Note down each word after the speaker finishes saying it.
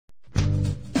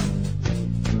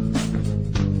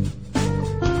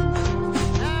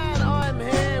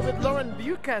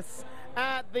Beukes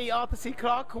at the Arthur C.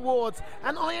 Clarke Awards,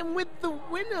 and I am with the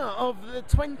winner of the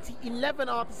 2011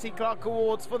 Arthur C. Clarke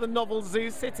Awards for the novel Zoo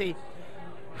City.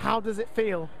 How does it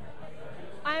feel?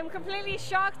 I'm completely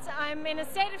shocked. I'm in a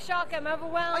state of shock. I'm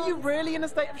overwhelmed. Are you really in a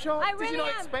state of shock? I really Did you not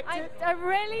am. expect it? I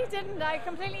really didn't. I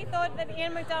completely thought that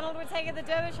Ian MacDonald would take it. The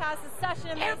Dervish House is such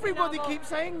an amazing Everybody novel. keeps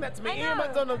saying that to me. I Ian know.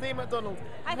 MacDonald, Ian MacDonald.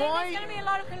 I think there's going to be a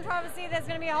lot of controversy. There's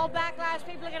going to be a whole backlash.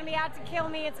 People are going to be out to kill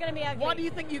me. It's going to be ugly. Why do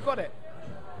you think you got it?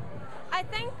 I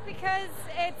think because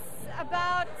it's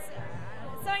about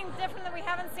something different that we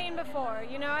haven't seen before.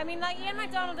 You know, I mean, like Ian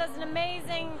MacDonald does an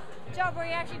amazing job where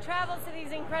he actually travels to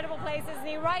these incredible places and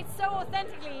he writes so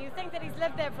authentically. You think that he's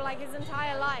lived there for like his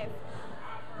entire life.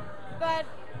 But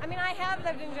I mean, I have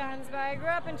lived in Johannesburg. I grew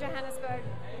up in Johannesburg,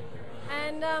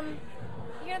 and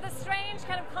you know, the strange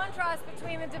kind of contrast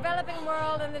between the developing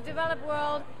world and the developed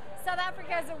world. South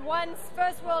Africa is at once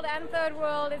first world and third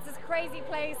world. It's this crazy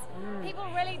place. People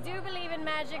really do believe in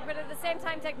magic, but at the same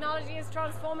time technology is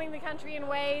transforming the country in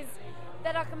ways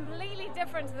that are completely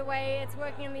different to the way it's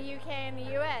working in the UK and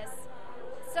the US.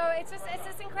 So it's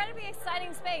this incredibly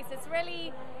exciting space. It's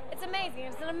amazing.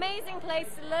 It's an amazing place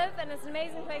to live and it's an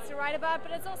amazing place to write about,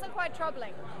 but it's also quite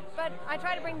troubling. But I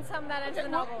try to bring some of that into the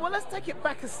novel. Well, let's take it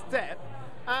back a step.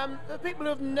 The people who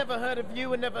have never heard of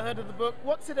you and never heard of the book,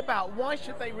 what's it about? Why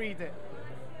should they read it?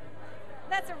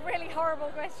 That's a really horrible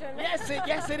question.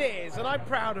 Yes, it is, and I'm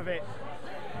proud of it.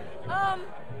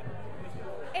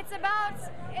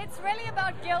 It's really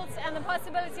about guilt and the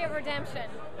possibility of redemption.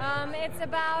 It's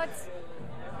about...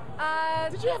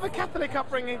 Did you have a Catholic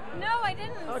upbringing? No, I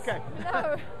didn't. Okay.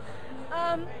 No.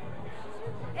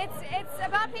 It's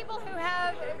about people who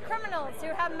have criminals, who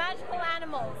have magical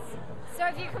animals. So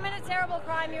if you commit a terrible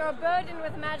crime, you're burdened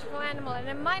with a magical animal, and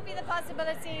it might be the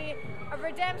possibility of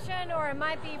redemption, or it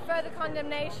might be further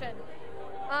condemnation.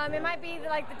 It might be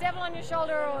like the devil on your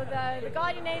shoulder, or the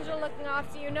guardian angel looking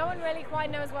after you. No one really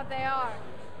quite knows what they are.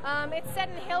 It's set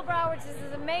in Hillbrow, which is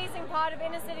this amazing part of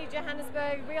inner city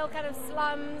Johannesburg, real kind of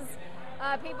slums,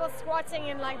 people squatting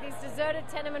in like these deserted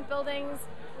tenement buildings.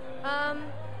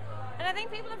 And I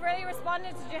think people have really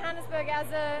responded to Johannesburg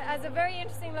as a very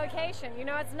interesting location. You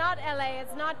know, it's not LA,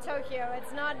 it's not Tokyo,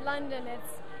 it's not London,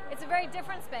 it's a very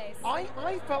different space.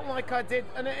 I felt like I did,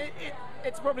 and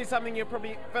it's probably something you're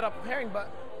probably fed up of hearing,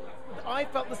 but I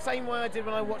felt the same way I did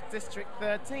when I watched District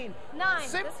 13.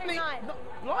 District 9.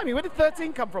 Blimey, where did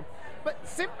 13 come from? But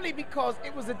simply because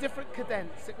it was a different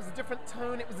cadence, it was a different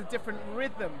tone, it was a different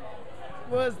rhythm.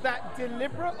 Was that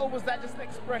deliberate, or was that just an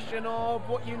expression of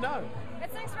what you know?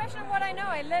 It's an expression of what I know.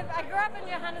 I grew up in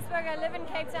Johannesburg, I live in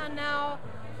Cape Town now.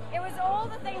 It was all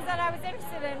the things that I was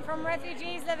interested in, from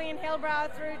refugees living in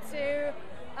Hillbrow through to,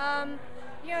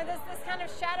 you know, this kind of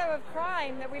shadow of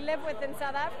crime that we live with in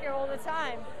South Africa all the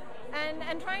time.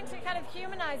 And trying to kind of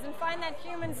humanize and find that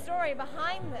human story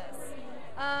behind this.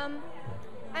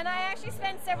 And I actually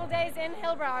spent several days in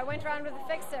Hillbrow. I went around with a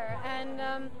fixer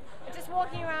and just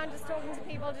walking around, just talking to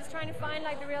people, just trying to find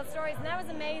like the real stories, and that was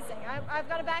amazing. I've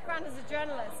got a background as a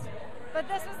journalist, but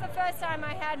this was the first time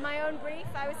I had my own brief.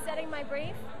 I was setting my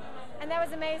brief, and that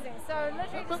was amazing. So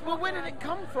literally. But where did it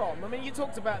come from? I mean, you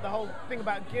talked about the whole thing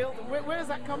about guilt. Where does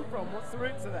that come from? What's the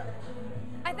roots of that?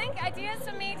 I think ideas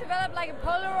for me developed like a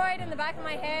Polaroid in the back of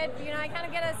my head. You know, I kind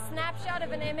of get a snapshot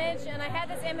of an image, and I had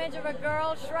this image of a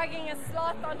girl shrugging a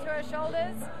sloth onto her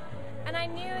shoulders, and I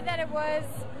knew that it was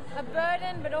a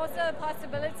burden, but also a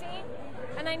possibility.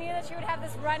 And I knew that she would have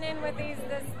this run-in with this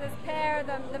pair,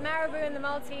 the Marabou and the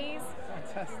Maltese.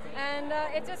 Fantastic. And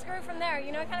it just grew from there.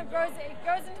 You know, it kind of goes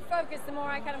into focus the more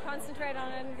I kind of concentrate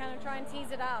on it and kind of try and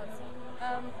tease it out.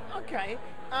 Okay.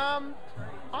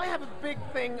 I have a big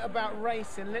thing about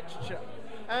race in literature,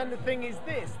 and the thing is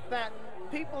this, that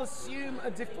people assume a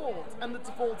default, and the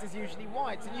default is usually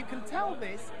white, and you can tell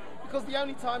this because the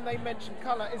only time they mention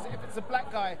colour is if it's a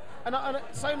black guy. And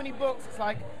so many books, it's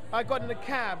like, I got in a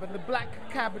cab and the black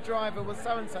cab driver was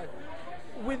so-and-so.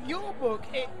 With your book,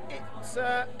 it's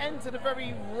entered a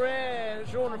very rare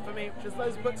genre for me, which is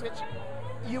those books which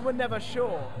you were never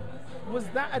sure. Was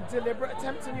that a deliberate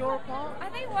attempt on your part? I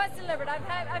think it was deliberate. I've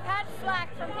had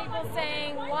flack from people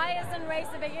saying, why isn't race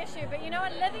a big issue? But you know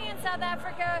what, living in South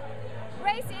Africa,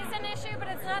 race is an issue, but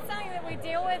it's not something that we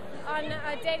deal with on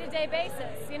a day-to-day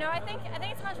basis. You know, I think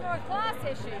it's much more a class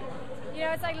issue. You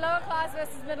know, it's like lower class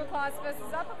versus middle class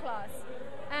versus upper class.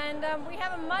 And we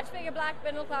have a much bigger black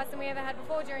middle class than we ever had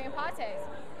before during apartheid.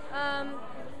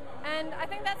 And I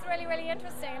think that's really, really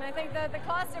interesting. And I think the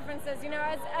class differences, you know,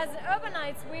 as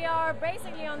urbanites, we are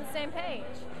basically on the same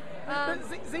page. But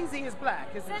Zizi is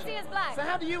black, isn't she? Zizi is black. So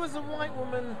how do you as a white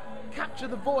woman capture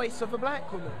the voice of a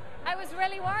black woman? I was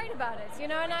really worried about it, you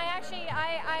know, and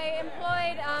I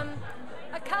employed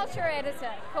a culture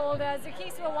editor called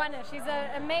Zukiswa Wana. She's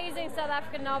an amazing South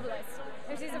African novelist,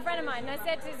 and she's a friend of mine. And I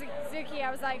said to Zuki,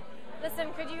 I was like,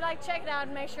 listen, could you like check it out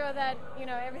and make sure that, you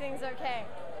know, everything's okay?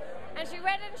 And she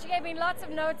read it and she gave me lots of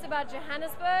notes about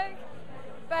Johannesburg,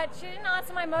 but she didn't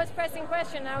answer my most pressing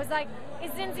question. I was like,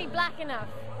 is Zinzi black enough?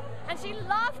 And she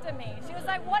laughed at me. She was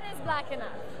like, what is black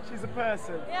enough? She's a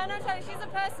person. Yeah, no, totally. She's a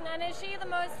person, and is she the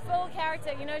most full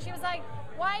character? You know, she was like,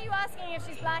 why are you asking if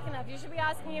she's black enough? You should be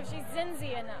asking if she's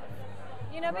Zinzi enough.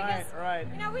 You know, because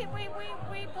you know, we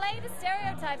play the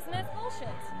stereotypes, and it's bullshit.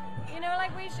 You know,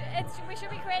 like we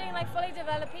should be creating like fully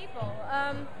developed people.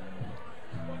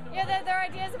 Yeah, there are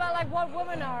ideas about like what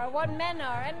women are or what men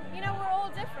are, and you know, we're all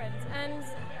different, and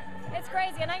it's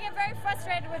crazy. And I get very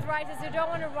frustrated with writers who don't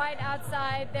want to write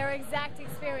outside their exact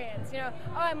experience. You know,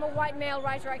 oh, I'm a white male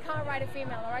writer, I can't write a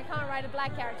female, or I can't write a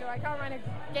black character, or I can't write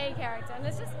a gay character, and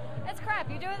it's crap.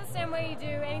 You do it the same way you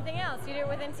do anything else. You do it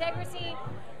with integrity,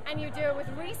 and you do it with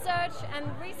research, and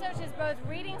research is both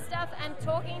reading stuff and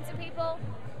talking to people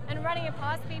and running it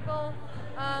past people.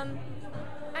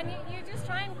 And you just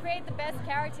try and create the best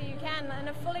character you can and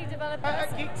a fully developed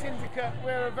person. At Geek Syndicate,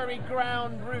 we're a very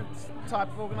ground roots type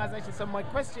of organisation, so my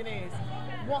question is,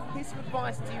 what piece of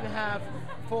advice do you have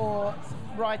for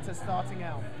writers starting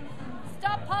out?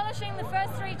 Stop polishing the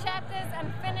first 3 chapters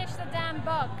and finish the damn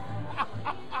book.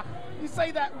 You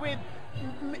say that with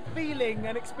feeling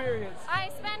and experience. I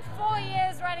spent 4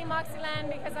 years writing Moxieland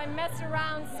because I messed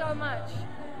around so much.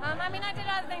 I mean, I did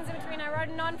other things in between. I wrote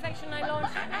non-fiction, I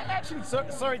launched... Actually,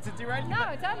 sorry to derail you.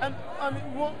 No, totally. I mean,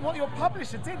 what your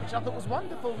publisher did, which I thought was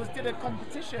wonderful, was did a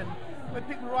competition where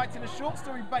people were writing a short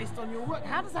story based on your work.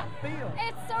 How does that feel?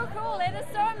 It's so cool. It is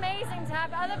so amazing to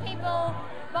have other people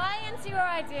buy into your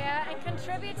idea and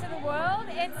contribute to the world.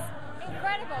 It's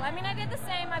incredible. I mean, I did the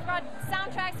same. I've got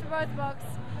soundtracks for both books.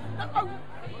 Oh,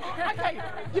 okay.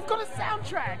 You've got a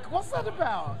soundtrack. What's that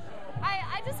about?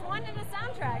 I just wanted a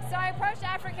soundtrack, so I approached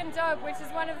African Dope, which is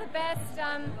one of the best.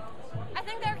 I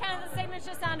think they're kind of the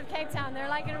signature sound of Cape Town. They're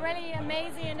like a really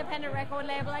amazing independent record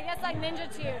label, I guess like Ninja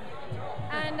Tune.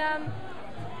 And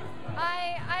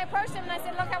I approached them and I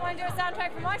said, look, I want to do a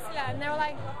soundtrack for Moxieland. And they were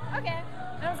like, okay.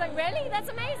 And I was like, really? That's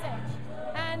amazing.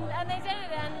 And they did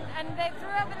it, and they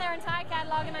threw up in their entire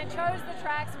catalog, and I chose the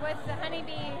tracks with the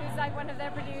Honeybee, who's like one of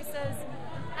their producers.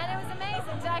 And it was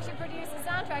amazing to actually produce a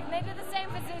soundtrack. And they did the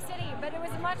same for Zoo City, but it was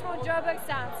a much more Joburg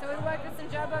sound, so we worked with some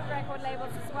Joburg record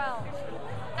labels as well.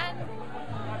 And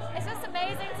it's just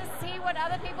amazing to see what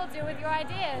other people do with your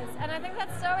ideas. And I think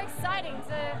that's so exciting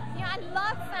to, you know, I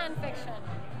love fan fiction.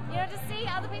 You know, to see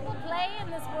other people play in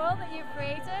this world that you've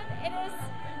created,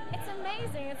 it's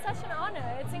amazing. It's such an honor.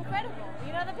 It's incredible.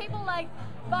 You know, the people like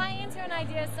buy into an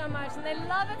idea so much and they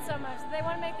love it so much that they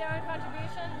want to make their own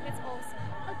contribution. It's awesome.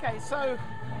 Okay, so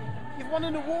you've won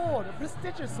an award, a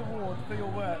prestigious award for your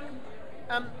work.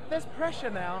 There's pressure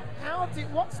now.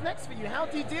 What's next for you? How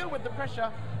do you deal with the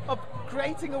pressure of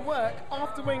creating a work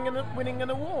after winning an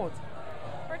award?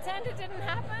 Pretend it didn't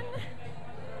happen.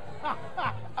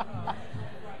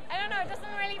 I don't know. It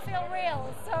doesn't really feel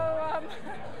real. So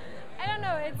I don't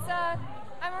know. It's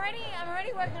I'm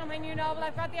already working on my new novel.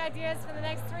 I've got the ideas for the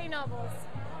next 3 novels.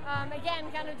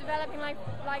 Again, kind of developing like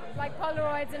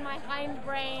Polaroids in my hind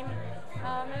brain.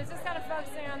 And it's just kind of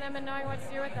focusing on them and knowing what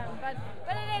to do with them. But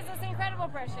it's incredible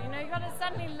pressure. You know, you've got to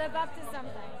suddenly live up to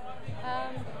something.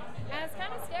 And it's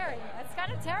kind of scary. It's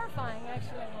kind of terrifying,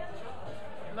 actually.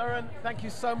 Lauren, thank you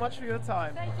so much for your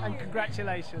time. Thank you. And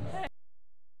congratulations.